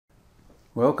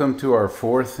Welcome to our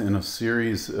fourth in a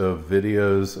series of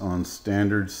videos on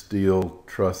standard steel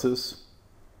trusses.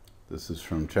 This is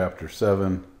from chapter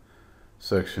 7,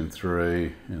 section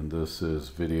 3, and this is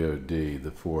video D,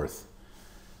 the fourth.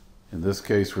 In this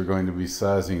case, we're going to be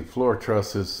sizing floor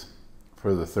trusses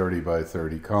for the 30 by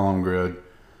 30 column grid.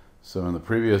 So in the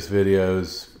previous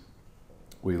videos,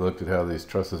 we looked at how these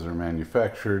trusses are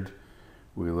manufactured.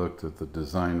 We looked at the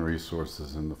design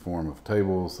resources in the form of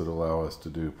tables that allow us to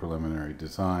do preliminary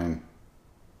design.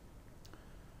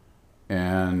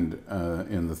 And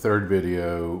in the third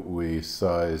video, we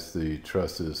sized the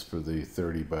trusses for the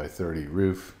 30 by 30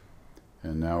 roof.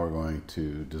 And now we're going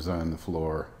to design the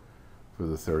floor for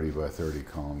the 30 by 30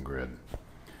 column grid.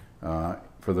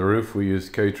 For the roof, we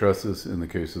used K trusses. In the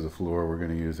case of the floor, we're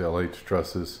going to use LH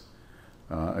trusses.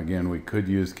 Again, we could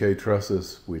use K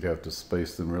trusses. We'd have to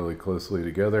space them really closely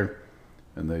together,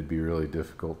 and they'd be really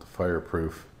difficult to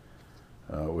fireproof,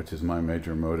 which is my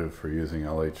major motive for using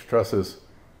LH trusses.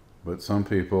 But some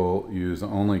people use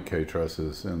only K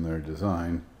trusses in their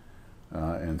design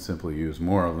and simply use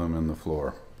more of them in the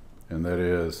floor. And that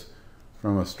is,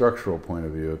 from a structural point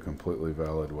of view, a completely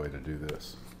valid way to do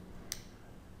this.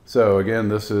 So again,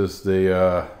 this is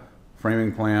the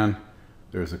framing plan.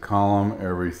 There's a column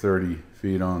every 30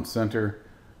 feet on center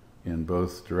in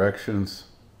both directions.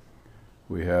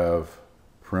 We have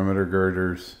perimeter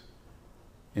girders,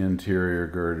 interior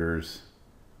girders,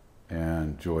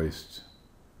 and joists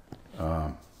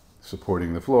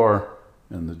supporting the floor,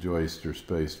 and the joists are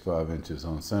spaced 5 inches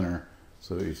on center,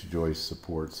 so each joist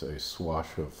supports a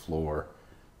swash of floor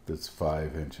that's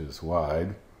 5 inches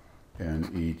wide,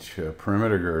 and each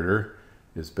perimeter girder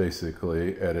is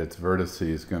basically at its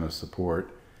vertices going to support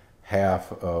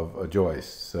half of a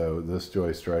joist. So this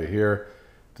joist right here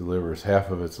delivers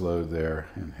half of its load there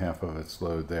and half of its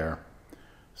load there.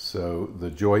 So the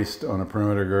joist on a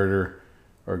perimeter girder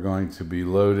are going to be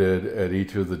loaded at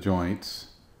each of the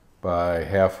joints by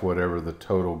half whatever the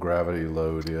total gravity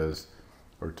load is,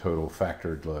 or total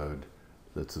factored load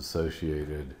that's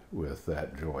associated with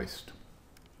that joist.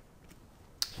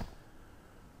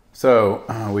 So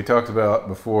we talked about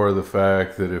before the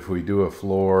fact that if we do a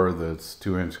floor that's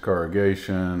 2-inch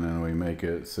corrugation and we make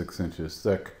it 6 inches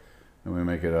thick and we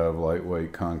make it out of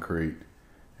lightweight concrete,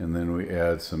 and then we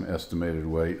add some estimated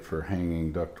weight for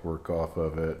hanging ductwork off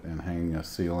of it and hanging a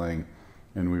ceiling,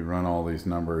 and we run all these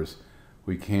numbers,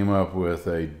 we came up with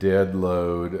a dead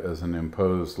load as an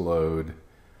imposed load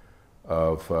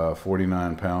of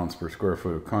 49 pounds per square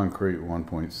foot of concrete,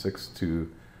 1.62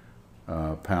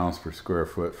 pounds per square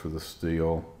foot for the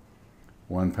steel,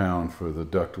 1 pound for the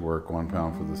ductwork, 1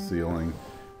 pound for the ceiling,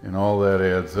 and all that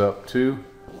adds up to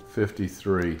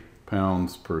 53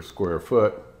 pounds per square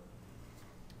foot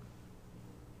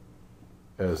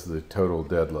as the total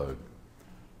dead load.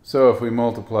 So if we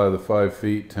multiply the 5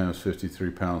 feet times 53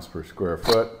 pounds per square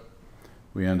foot,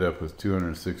 we end up with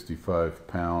 265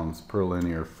 pounds per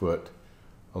linear foot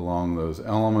along those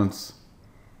elements,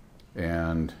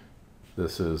 and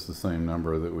this is the same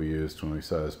number that we used when we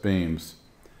sized beams.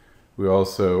 We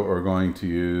also are going to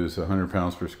use 100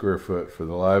 pounds per square foot for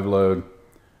the live load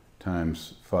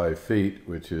times 5 feet,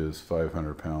 which is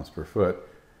 500 pounds per foot.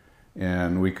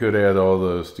 And we could add all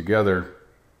those together,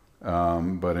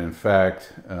 but in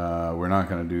fact, we're not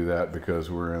going to do that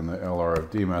because we're in the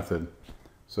LRFD method.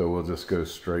 So we'll just go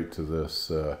straight to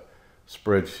this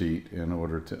spreadsheet in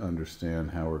order to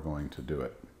understand how we're going to do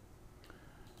it.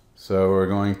 So we're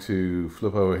going to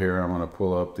flip over here. I'm going to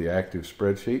pull up the active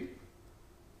spreadsheet.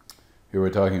 Here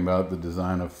we're talking about the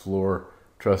design of floor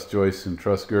truss joists and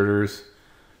truss girders.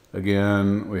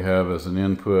 Again, we have as an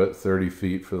input 30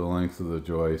 feet for the length of the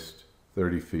joist,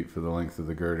 30 feet for the length of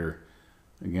the girder.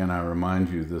 Again, I remind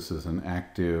you, this is an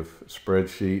active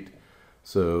spreadsheet,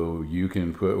 so you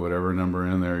can put whatever number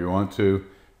in there you want to,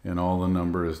 and all the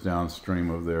numbers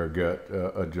downstream of there get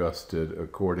adjusted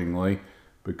accordingly,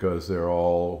 because they're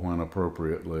all, when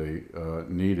appropriately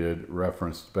needed,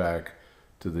 referenced back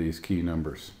to these key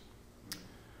numbers.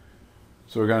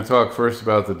 So we're going to talk first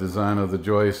about the design of the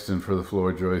joist, and for the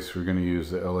floor joist we're going to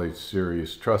use the LH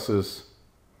series trusses.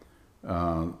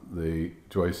 The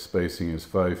joist spacing is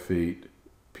 5 feet,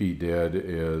 P dead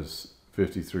is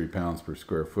 53 pounds per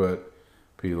square foot,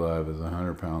 P live is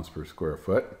 100 pounds per square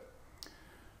foot.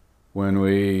 When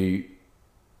we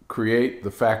create the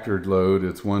factored load,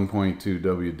 it's 1.2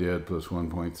 W dead plus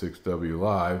 1.6 W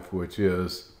live, which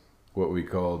is what we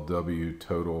call W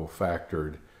total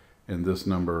factored. And this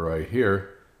number right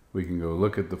here, we can go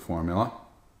look at the formula,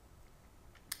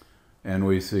 and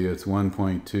we see it's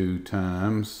 1.2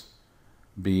 times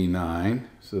B9,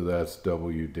 so that's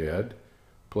W dead,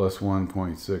 plus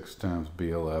 1.6 times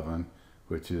B11,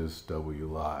 which is W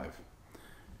live.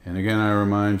 And again, I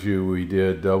remind you, we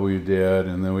did W dead,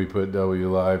 and then we put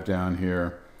W live down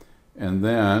here. And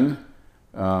then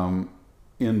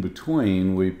in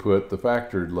between, we put the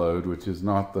factored load, which is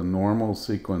not the normal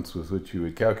sequence with which you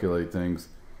would calculate things,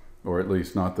 or at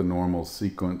least not the normal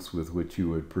sequence with which you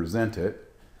would present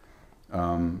it.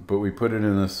 But we put it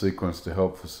in this sequence to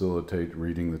help facilitate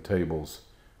reading the tables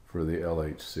for the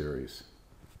LH series.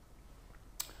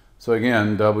 So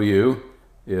again, W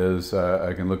is,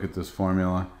 I can look at this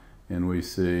formula and we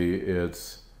see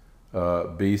it's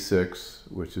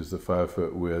B6, which is the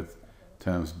 5-foot width,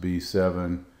 times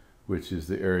B7, which is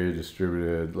the area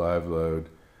distributed live load.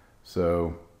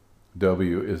 So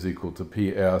W is equal to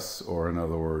PS, or in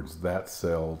other words, that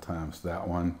cell times that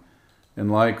one.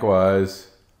 And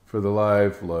likewise, for the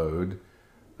live load,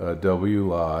 W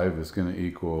live is going to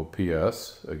equal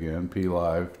PS, again, P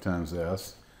live times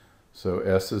S. So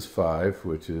S is 5,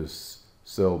 which is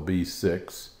cell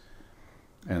B6,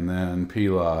 and then P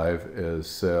live is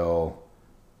cell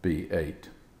B8.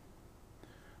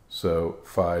 So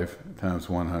 5 times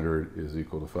 100 is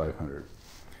equal to 500.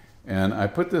 And I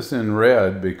put this in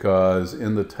red because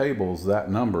in the tables that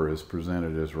number is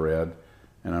presented as red,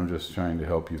 and I'm just trying to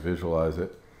help you visualize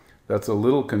it. That's a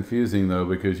little confusing though,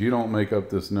 because you don't make up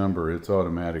this number, it's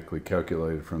automatically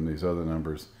calculated from these other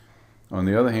numbers. On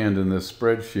the other hand, in this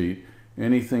spreadsheet,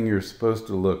 anything you're supposed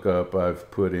to look up I've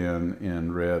put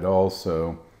in red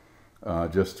also,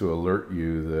 just to alert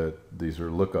you that these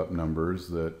are lookup numbers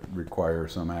that require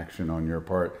some action on your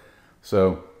part.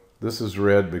 So this is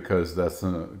red because that's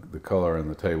the color in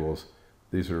the tables.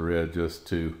 These are red just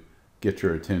to get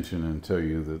your attention and tell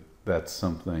you that that's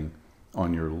something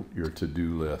on your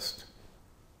to-do list.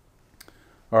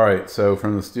 All right, so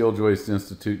from the Steel Joist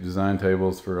Institute design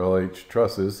tables for LH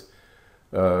trusses,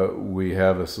 we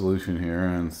have a solution here,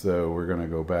 and so we're going to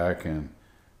go back and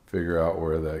figure out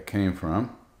where that came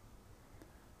from.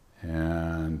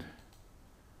 And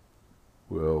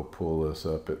we'll pull this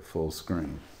up at full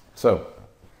screen. So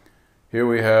here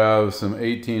we have some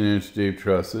 18-inch deep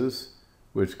trusses,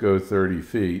 which go 30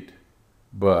 feet,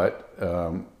 but,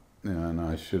 and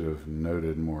I should have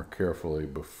noted more carefully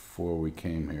before we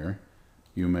came here.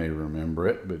 You may remember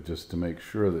it, but just to make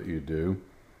sure that you do,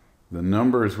 the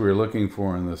numbers we're looking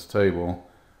for in this table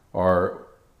are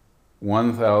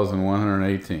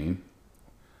 1,118,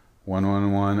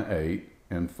 1118,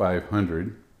 and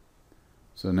 500.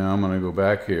 So now I'm going to go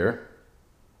back here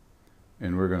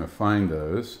and we're going to find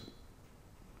those.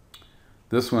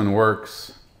 This one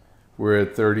works, we're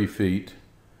at 30 feet.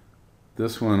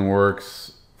 This one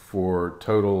works for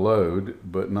total load,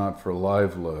 but not for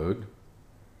live load.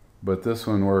 But this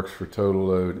one works for total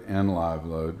load and live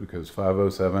load because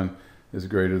 507 is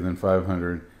greater than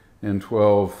 500 and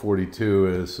 1242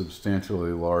 is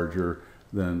substantially larger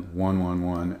than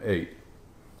 1118.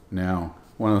 Now,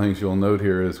 one of the things you'll note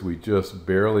here is we just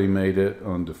barely made it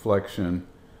on deflection,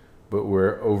 but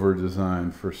we're over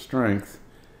designed for strength.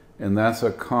 And that's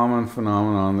a common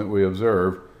phenomenon that we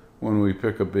observe when we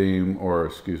pick a beam, or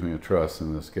excuse me, a truss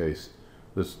in this case,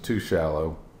 that's too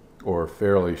shallow or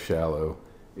fairly shallow,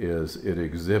 is it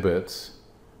exhibits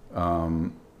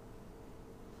too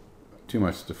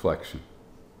much deflection.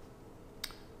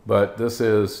 But this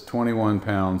is 21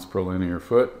 pounds per linear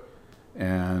foot,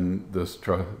 and this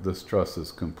truss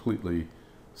is completely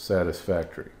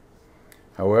satisfactory.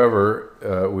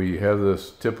 However, we have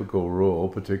this typical rule,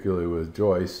 particularly with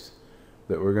joists,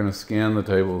 that we're going to scan the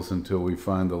tables until we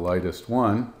find the lightest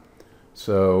one.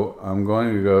 So I'm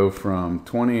going to go from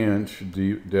 20-inch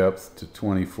depth to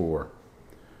 24.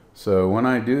 So when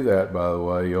I do that, by the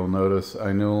way, you'll notice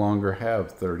I no longer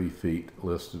have 30 feet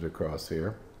listed across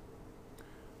here.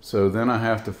 So then I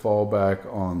have to fall back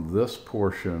on this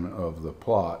portion of the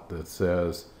plot that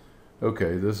says,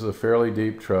 okay, this is a fairly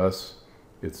deep truss.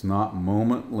 It's not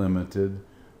moment limited,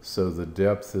 so the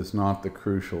depth is not the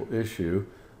crucial issue.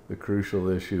 The crucial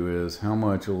issue is how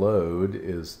much load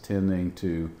is tending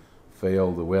to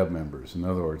fail the web members. In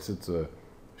other words, it's a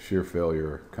shear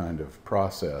failure kind of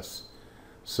process.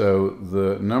 So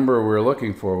the number we're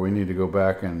looking for, we need to go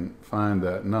back and find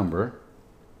that number.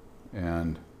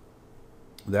 And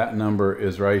that number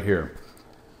is right here.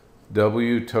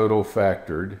 W total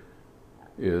factored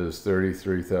is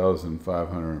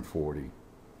 33,540.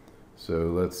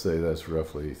 So let's say that's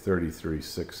roughly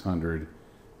 33,600,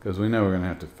 because we know we're going to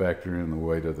have to factor in the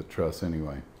weight of the truss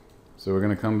anyway. So we're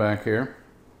going to come back here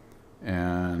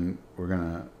and we're going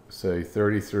to say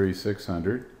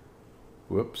 33,600.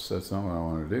 Whoops, that's not what I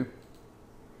want to do.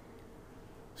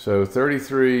 So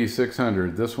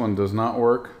 33,600, this one does not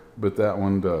work, but that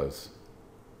one does.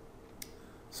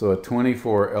 So a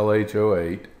 24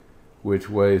 LH08, which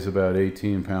weighs about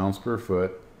 18 pounds per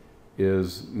foot,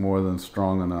 is more than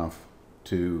strong enough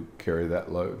to carry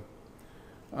that load.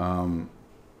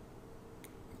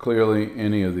 Clearly,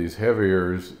 any of these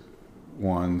heavier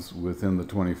ones within the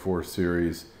 24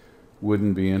 series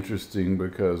wouldn't be interesting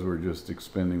because we're just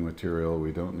expending material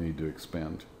we don't need to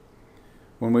expend.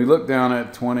 When we look down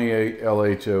at 28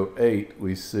 LH08,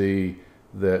 we see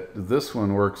that this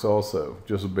one works also,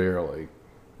 just barely.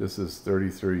 This is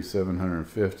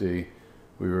 33,750.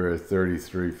 We were at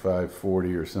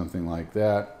 33,540 or something like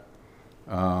that.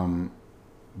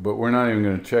 But we're not even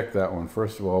going to check that one,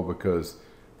 first of all, because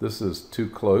this is too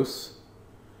close.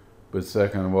 But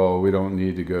second of all, we don't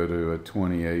need to go to a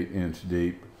 28-inch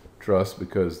deep truss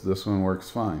because this one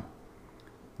works fine.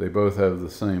 They both have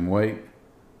the same weight.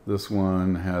 This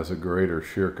one has a greater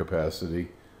shear capacity,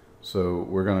 so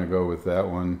we're going to go with that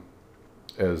one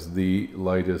as the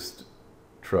lightest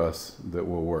truss that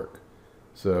will work.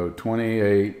 So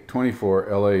 24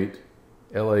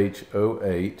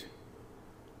 LH08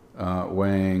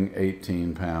 weighing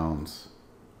 18 pounds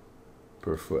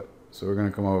per foot. So we're going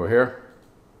to come over here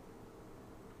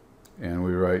and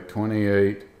we write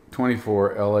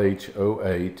 24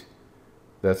 LH08.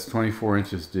 That's 24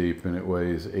 inches deep and it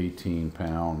weighs 18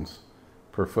 pounds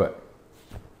per foot.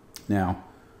 Now,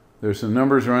 there's some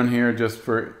numbers run here just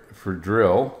for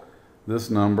drill.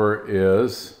 This number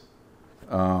is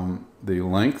the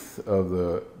length of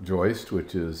the joist,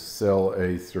 which is cell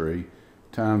A3,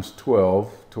 times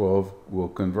 12. 12, we'll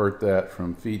convert that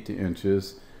from feet to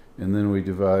inches, and then we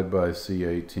divide by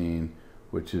C18,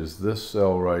 which is this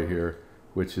cell right here,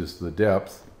 which is the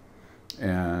depth.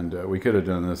 And we could have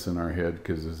done this in our head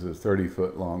because it's a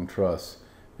 30-foot long truss,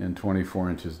 and 24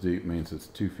 inches deep means it's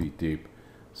 2 feet deep.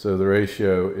 So the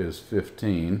ratio is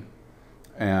 15,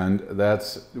 and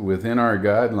that's within our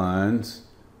guidelines,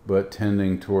 but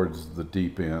tending towards the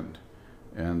deep end.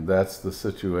 And that's the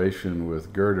situation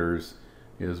with girders,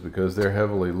 is because they're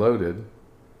heavily loaded,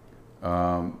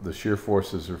 the shear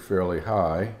forces are fairly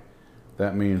high.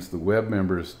 That means the web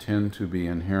members tend to be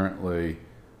inherently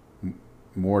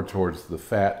more towards the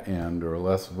fat end or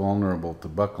less vulnerable to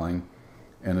buckling,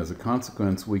 and as a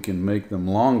consequence we can make them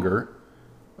longer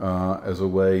as a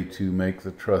way to make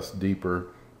the truss deeper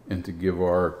and to give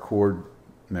our cord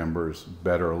members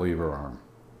better lever arm.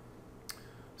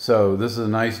 So this is a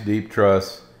nice deep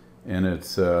truss, and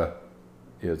it's going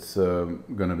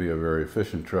to be a very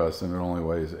efficient truss, and it only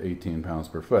weighs 18 pounds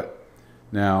per foot.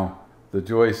 Now the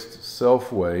joist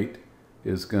self weight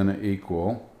is going to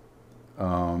equal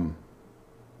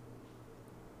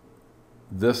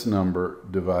this number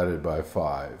divided by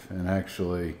 5, and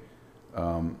actually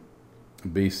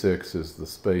B6 is the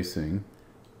spacing,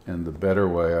 and the better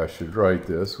way I should write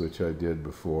this, which I did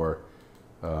before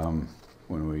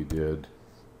when we did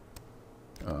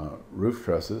roof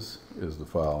trusses, is the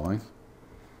following.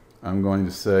 I'm going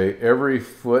to say every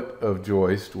foot of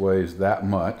joist weighs that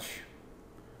much,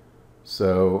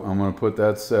 so I'm going to put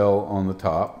that cell on the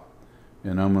top,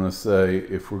 and I'm going to say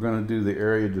if we're going to do the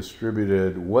area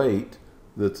distributed weight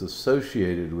that's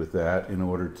associated with that in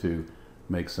order to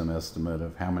make some estimate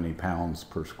of how many pounds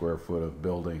per square foot of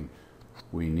building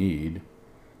we need,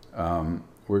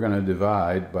 we're going to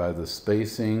divide by the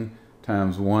spacing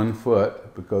times 1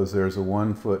 foot, because there's a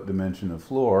 1 foot dimension of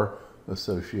floor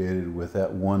associated with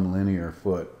that 1 linear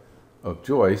foot of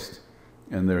joist,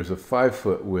 and there's a 5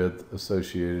 foot width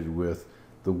associated with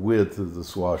the width of the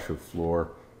swash of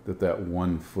floor that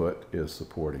 1 foot is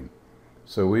supporting.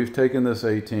 So we've taken this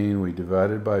 18, we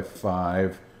divided by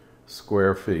 5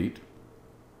 square feet,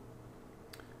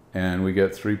 and we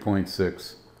get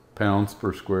 3.6 pounds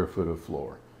per square foot of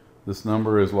floor. This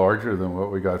number is larger than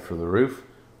what we got for the roof,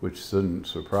 which shouldn't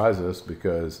surprise us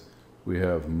because we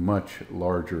have much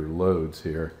larger loads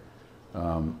here.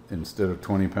 Instead of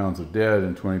 20 pounds of dead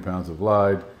and 20 pounds of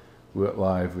live,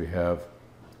 we have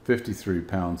 53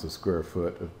 pounds a square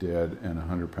foot of dead and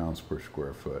 100 pounds per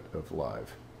square foot of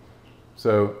live.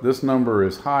 So this number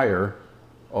is higher,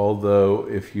 although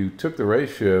if you took the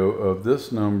ratio of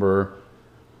this number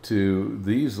to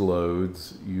these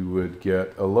loads, you would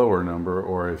get a lower number,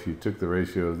 or if you took the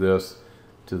ratio of this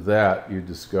to that, you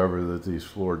discover that these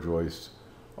floor joists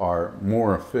are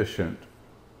more efficient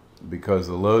because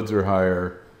the loads are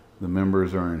higher, the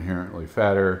members are inherently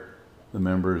fatter, the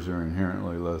members are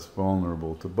inherently less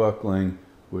vulnerable to buckling,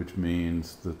 which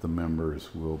means that the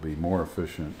members will be more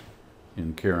efficient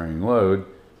in carrying load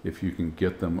if you can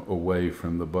get them away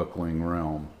from the buckling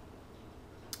realm.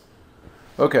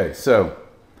 Okay, so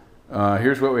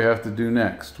here's what we have to do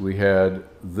next. We had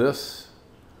this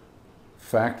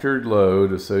factored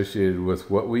load associated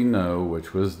with what we know,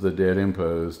 which was the dead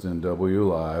imposed in W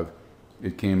live,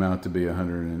 it came out to be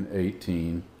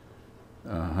 1118.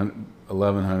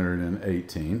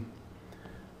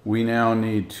 We now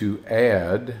need to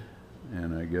add,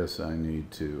 and I guess I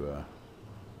need to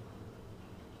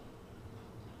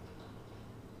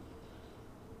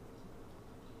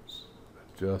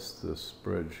adjust the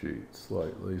spreadsheet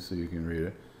slightly so you can read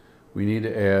it. We need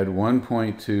to add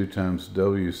 1.2 times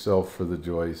W self for the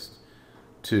joist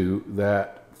to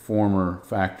that former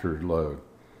factored load.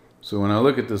 So when I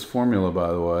look at this formula,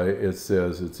 by the way, it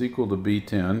says it's equal to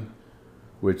B10,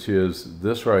 which is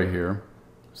this right here.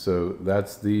 So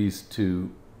that's these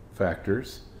two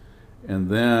factors. And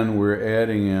then we're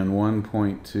adding in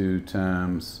 1.2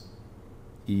 times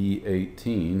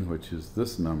E18, which is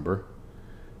this number.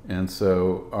 And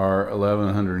so our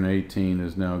 1118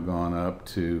 has now gone up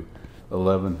to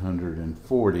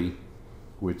 1140,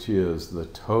 which is the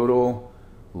total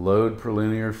load per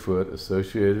linear foot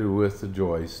associated with the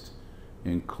joist,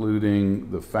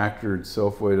 including the factored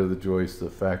self-weight of the joist, the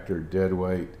factored dead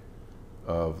weight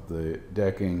of the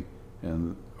decking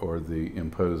and or the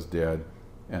imposed dead,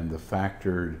 and the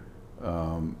factored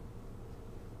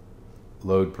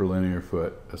load per linear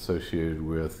foot associated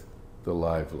with the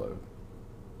live load.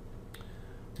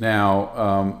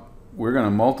 Now, we're going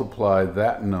to multiply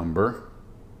that number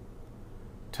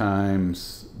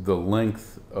times the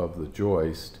length of the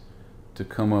joist to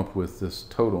come up with this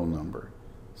total number.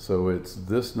 So it's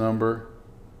this number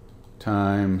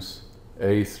times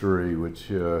A3,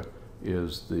 which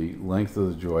is the length of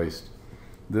the joist.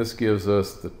 This gives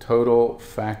us the total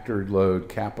factored load,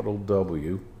 capital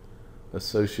W,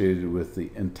 associated with the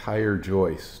entire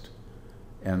joist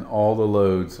and all the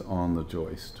loads on the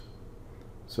joist.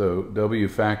 So W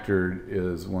factored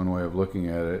is one way of looking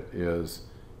at it, is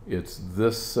it's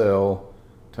this cell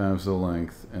times the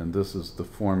length, and this is the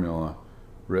formula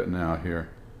written out here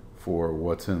for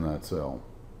what's in that cell.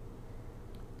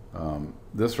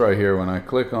 This right here, when I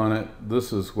click on it,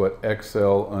 this is what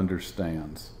Excel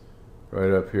understands.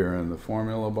 Right up here in the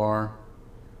formula bar.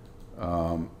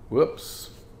 Whoops.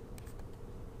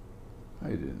 I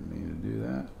didn't mean to do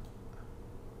that.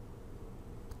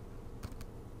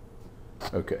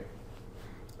 Okay.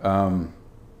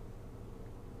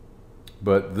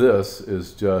 But this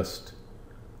is just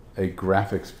a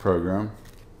graphics program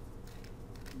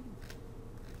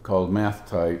called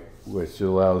MathType, which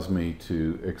allows me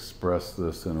to express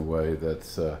this in a way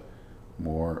that's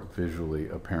more visually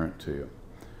apparent to you.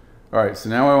 All right, so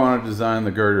now I want to design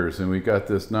the girders, and we got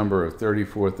this number of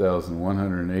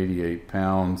 34,188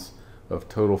 pounds of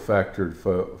total factored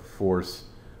force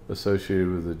associated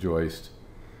with the joist.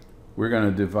 We're going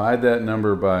to divide that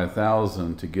number by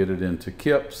 1,000 to get it into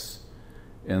kips,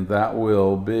 and that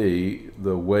will be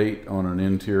the weight on an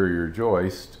interior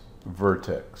joist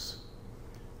vertex.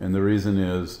 And the reason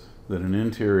is that an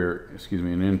interior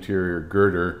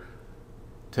girder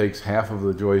takes half of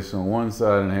the joist on one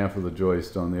side and half of the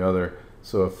joist on the other.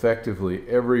 So effectively,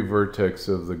 every vertex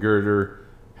of the girder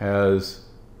has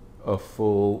a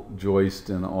full joist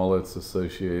and all its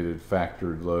associated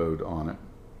factored load on it.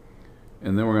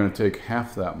 And then we're going to take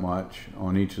half that much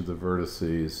on each of the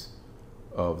vertices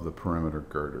of the perimeter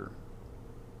girder.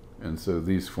 And so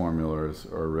these formulas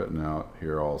are written out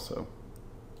here also.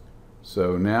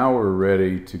 So now we're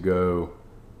ready to go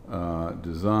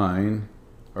design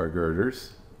our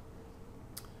girders.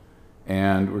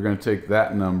 And we're going to take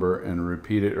that number and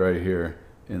repeat it right here,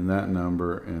 and that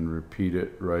number and repeat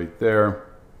it right there.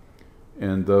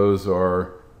 And those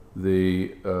are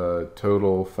the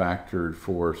total factored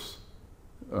force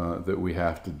that we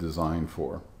have to design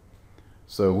for.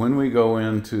 So when we go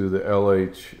into the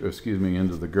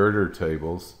into the girder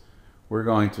tables, we're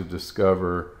going to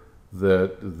discover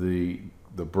that the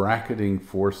bracketing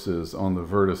forces on the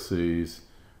vertices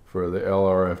for the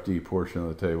LRFD portion of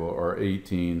the table are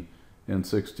 18 and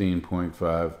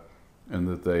 16.5, and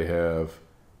that they have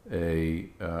a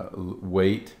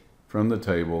weight from the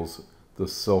tables, the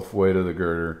self-weight of the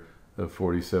girder of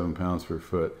 47 pounds per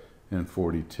foot and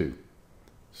 42.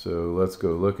 So let's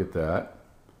go look at that.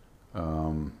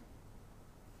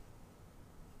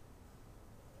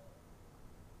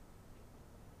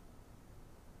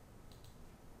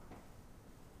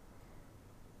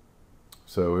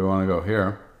 So we want to go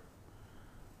here,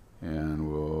 and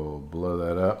we'll blow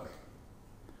that up.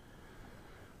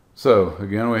 So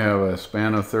again, we have a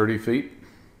span of 30 feet.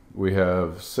 We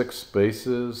have 6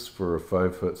 spaces for a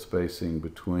 5-foot spacing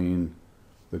between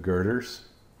the girders.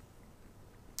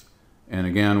 And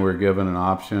again, we're given an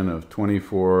option of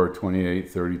 24,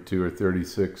 28, 32, or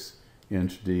 36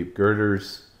 inch deep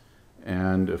girders.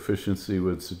 and efficiency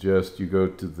would suggest you go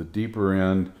to the deeper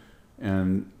end.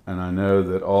 And I know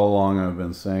that all along I've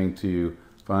been saying to you,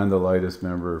 find the lightest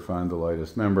member, find the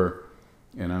lightest member,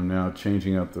 and I'm now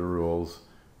changing up the rules.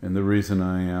 And the reason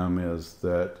I am is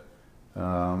that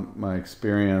my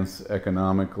experience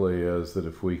economically is that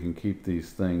if we can keep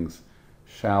these things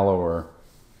shallower,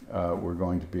 we're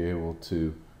going to be able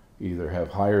to either have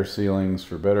higher ceilings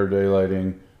for better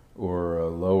daylighting or a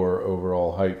lower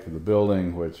overall height for the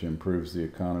building, which improves the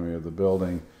economy of the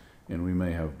building, and we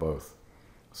may have both.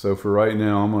 So for right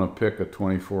now, I'm going to pick a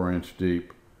 24-inch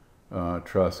deep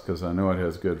truss because I know it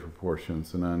has good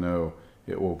proportions and I know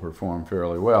it will perform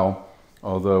fairly well.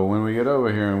 Although when we get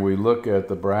over here and we look at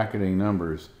the bracketing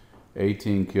numbers,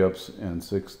 18 kips and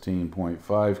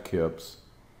 16.5 kips,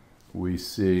 we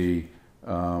see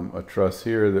a truss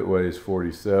here that weighs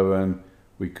 47.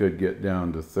 We could get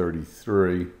down to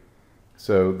 33.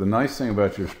 So the nice thing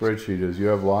about your spreadsheet is you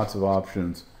have lots of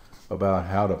options about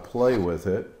how to play with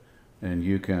it, and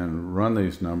you can run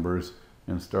these numbers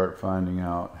and start finding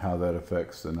out how that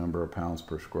affects the number of pounds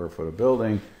per square foot of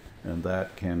building, and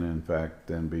that can in fact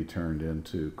then be turned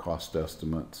into cost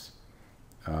estimates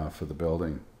for the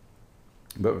building.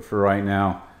 But for right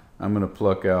now, I'm going to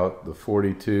pluck out the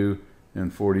 42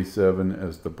 and 47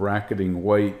 as the bracketing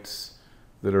weights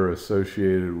that are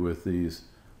associated with these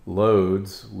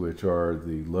loads, which are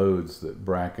the loads that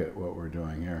bracket what we're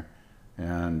doing here.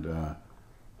 And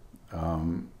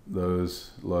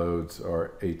those loads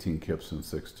are 18 kips and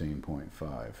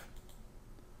 16.5.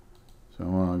 So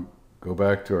I'm going to go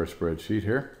back to our spreadsheet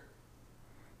here,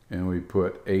 and we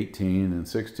put 18 and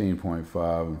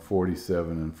 16.5 and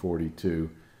 47 and 42.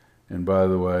 And by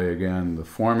the way, again, the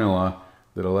formula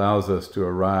that allows us to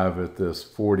arrive at this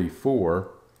 44,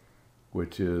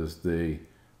 which is the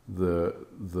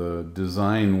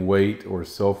design weight or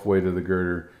self weight of the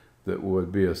girder that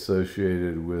would be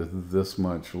associated with this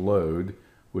much load,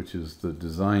 which is the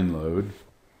design load,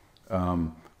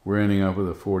 we're ending up with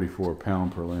a 44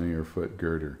 pound per linear foot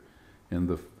girder. In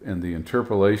the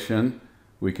interpolation,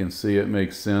 we can see it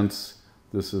makes sense.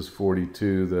 This is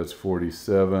 42, that's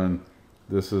 47.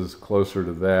 This is closer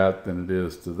to that than it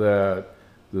is to that.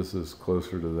 This is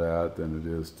closer to that than it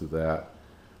is to that.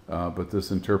 But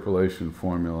this interpolation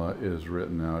formula is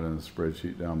written out in the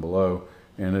spreadsheet down below,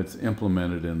 and it's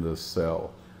implemented in this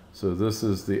cell. So this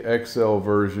is the Excel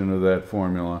version of that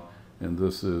formula, and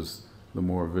this is the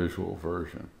more visual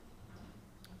version.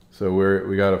 So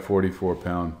we got a 44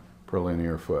 pound per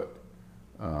linear foot.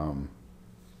 And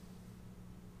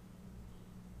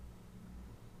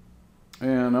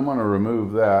I'm going to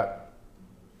remove that.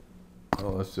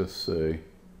 Well, let's just see.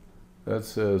 That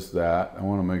says that. I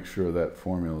want to make sure that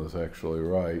formula is actually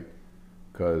right,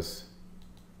 because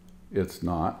it's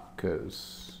not,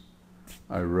 because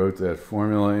I wrote that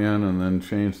formula in and then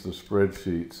changed the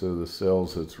spreadsheet so the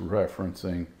cells it's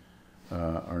referencing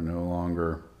are no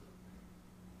longer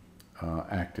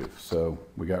active. So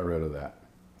we got rid of that.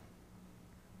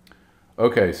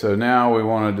 Okay, so now we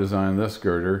want to design this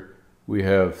girder. We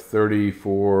have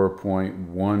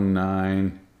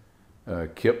 34.19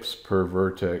 kips per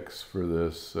vertex for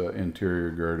this interior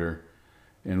girder,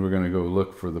 and we're going to go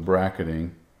look for the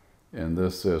bracketing, and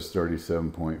this says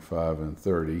 37.5 and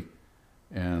 30,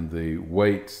 and the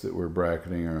weights that we're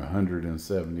bracketing are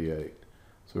 178.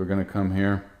 So we're going to come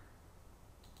here,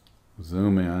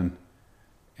 zoom in,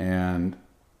 and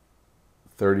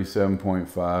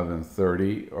 37.5 and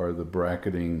 30 are the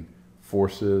bracketing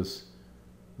forces.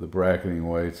 The bracketing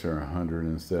weights are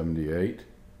 178.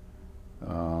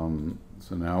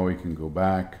 So now we can go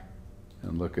back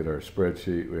and look at our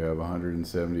spreadsheet. We have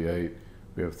 178,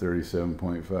 we have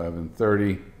 37.5 and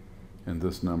 30, and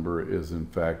this number is in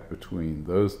fact between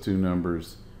those two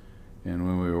numbers, and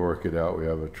when we work it out we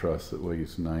have a truss that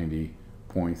weighs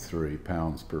 90.3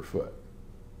 pounds per foot.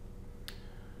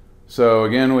 So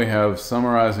again, we have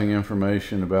summarizing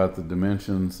information about the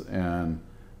dimensions and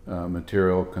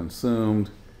material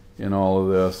consumed in all of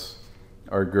this.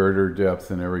 Our girder depth,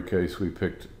 in every case, we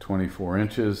picked 24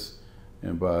 inches.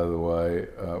 And by the way,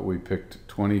 we picked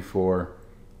 24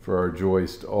 for our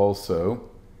joist also.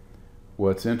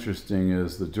 What's interesting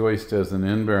is the joist has an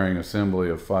end-bearing assembly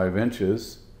of 5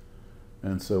 inches.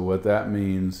 And so what that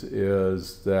means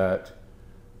is that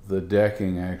the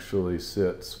decking actually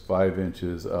sits 5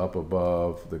 inches up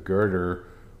above the girder,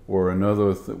 or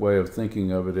another way of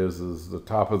thinking of it is the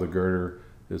top of the girder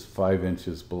is 5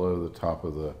 inches below the top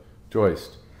of the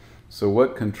joist. So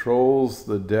what controls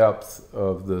the depth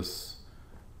of this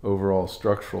overall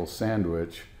structural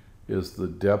sandwich is the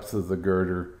depth of the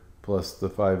girder plus the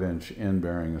 5-inch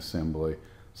end-bearing assembly.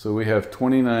 So we have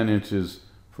 29 inches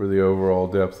for the overall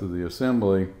depth of the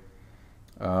assembly,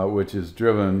 which is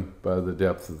driven by the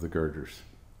depth of the girders.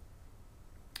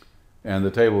 And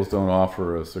the tables don't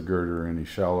offer us a girder any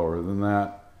shallower than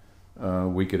that.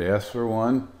 We could ask for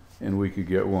one, and we could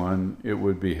get one. It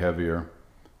would be heavier,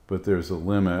 but there's a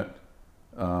limit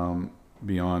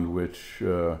beyond which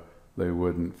they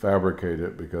wouldn't fabricate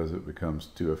it because it becomes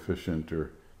too efficient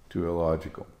or too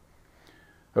illogical.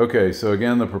 Okay, so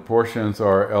again, the proportions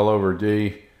are L over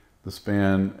D. The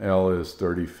span L is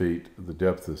 30 feet. The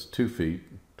depth is 2 feet,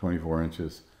 24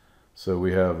 inches. So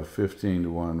we have a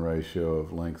 15:1 ratio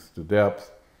of length to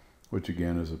depth, which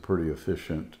again is a pretty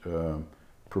efficient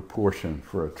proportion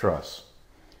for a truss.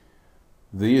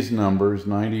 These numbers,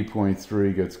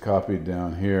 90.3 gets copied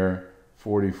down here,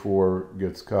 44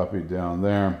 gets copied down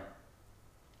there.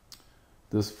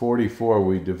 This 44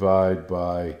 we divide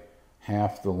by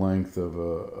half the length of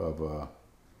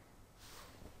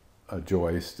a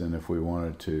joist, and if we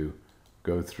wanted to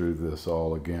go through this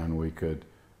all again, we could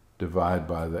divide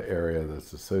by the area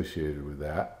that's associated with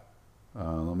that.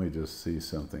 Let me just see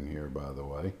something here, by the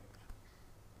way.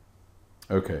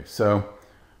 Okay, so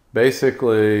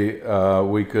basically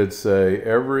we could say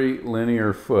every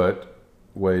linear foot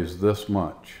weighs this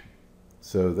much.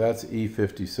 So that's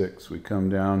E56. We come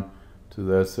down to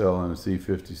that cell and it's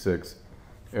E56.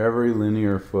 Every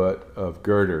linear foot of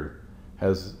girder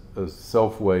has a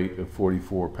self-weight of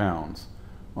 44 pounds.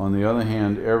 On the other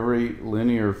hand, every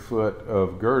linear foot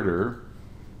of girder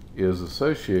is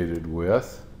associated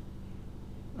with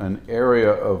an area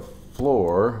of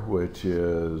floor, which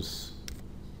is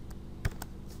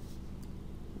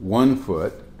 1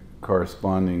 foot,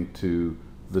 corresponding to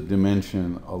the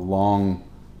dimension along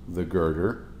the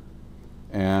girder,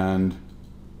 and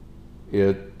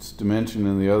its dimension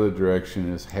in the other direction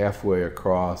is halfway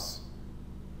across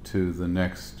to the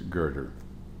next girder.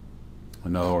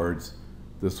 In other words,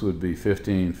 this would be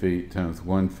 15 feet times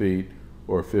 1 feet,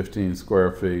 or 15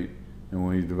 square feet, and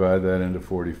when you divide that into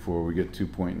 44, we get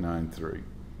 2.93.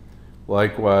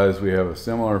 Likewise, we have a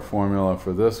similar formula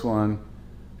for this one,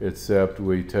 except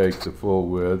we take the full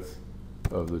width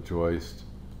of the joist.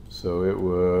 So it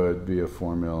would be a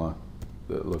formula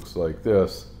that looks like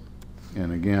this.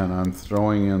 And again, I'm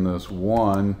throwing in this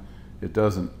 1. It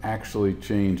doesn't actually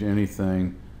change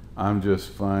anything. I'm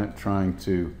just trying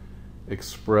to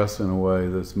express in a way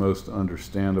that's most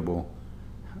understandable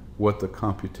what the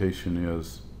computation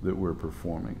is that we're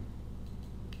performing.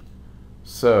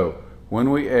 So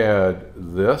when we add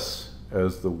this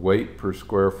as the weight per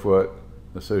square foot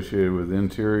associated with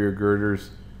interior girders,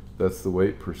 that's the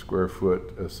weight per square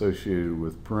foot associated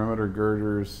with perimeter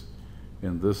girders,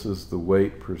 and this is the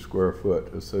weight per square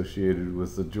foot associated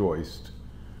with the joist.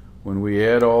 When we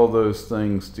add all those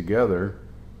things together,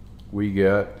 we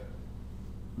get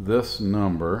this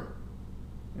number,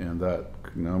 and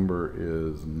that number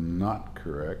is not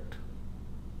correct.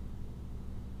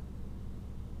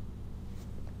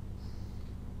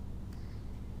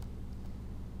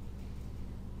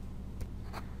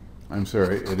 I'm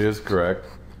sorry, it is correct.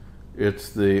 It's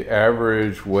the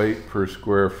average weight per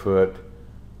square foot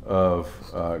of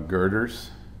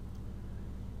girders,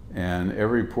 and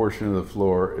every portion of the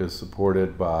floor is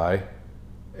supported by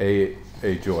a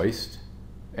joist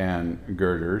and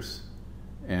girders,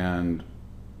 and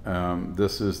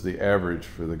this is the average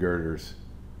for the girders.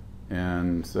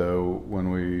 And so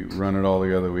when we run it all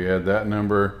together, we add that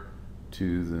number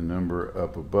to the number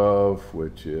up above,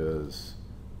 which is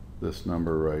this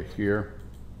number right here,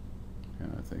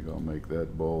 and I think I'll make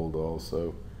that bold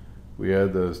also. We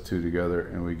add those two together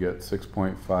and we get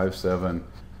 6.57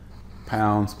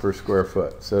 pounds per square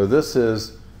foot. So this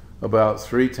is about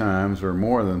 3 times or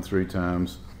more than 3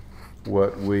 times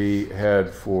what we had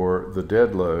for the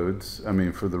dead loads, I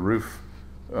mean for the roof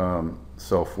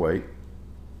self-weight.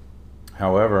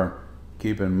 However,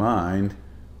 keep in mind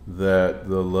that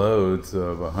the loads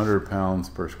of 100 pounds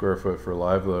per square foot for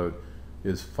live load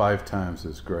is 5 times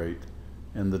as great,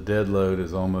 and the dead load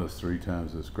is almost 3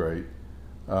 times as great.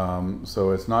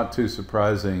 So it's not too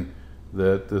surprising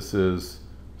that this is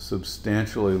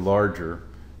substantially larger,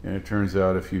 and it turns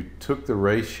out if you took the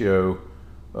ratio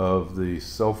of the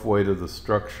self-weight of the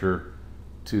structure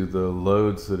to the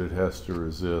loads that it has to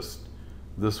resist,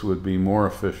 this would be more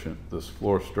efficient. This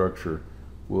floor structure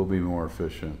will be more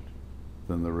efficient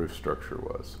than the roof structure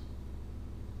was.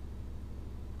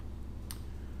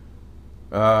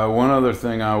 One other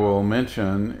thing I will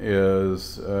mention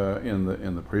is in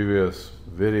the previous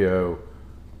video,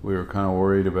 we were kind of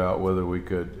worried about whether we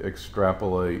could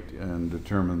extrapolate and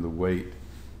determine the weight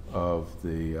of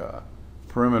the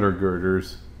perimeter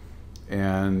girders,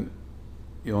 and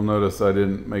you'll notice I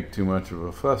didn't make too much of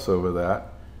a fuss over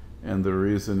that. And the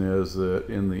reason is that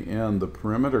in the end, the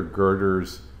perimeter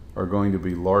girders are going to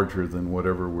be larger than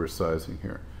whatever we're sizing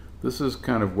here. This is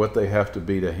kind of what they have to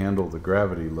be to handle the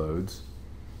gravity loads,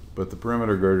 but the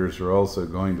perimeter girders are also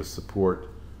going to support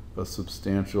a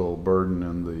substantial burden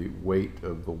in the weight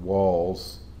of the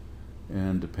walls,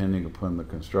 and depending upon the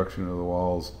construction of the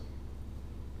walls,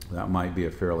 that might be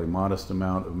a fairly modest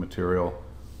amount of material,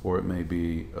 or it may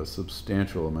be a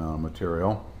substantial amount of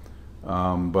material.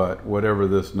 But whatever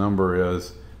this number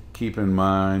is, keep in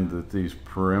mind that these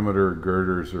perimeter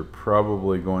girders are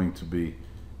probably going to be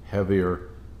heavier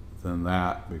than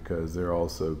that, because they're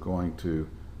also going to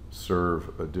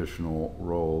serve additional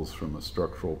roles from a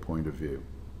structural point of view.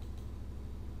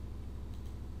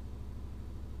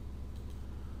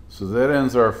 So that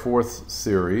ends our fourth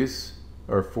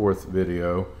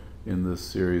video in this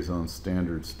series on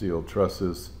standard steel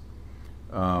trusses,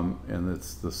 and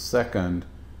it's the second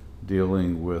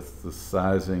dealing with the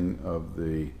sizing of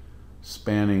the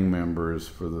spanning members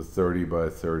for the 30 by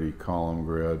 30 column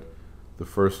grid. The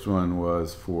first one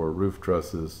was for roof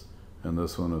trusses, and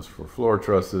this one is for floor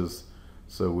trusses.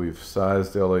 So we've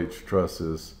sized LH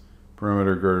trusses,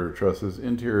 perimeter girder trusses,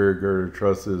 interior girder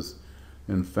trusses,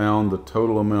 and found the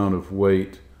total amount of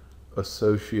weight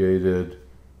associated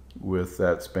with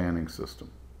that spanning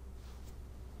system.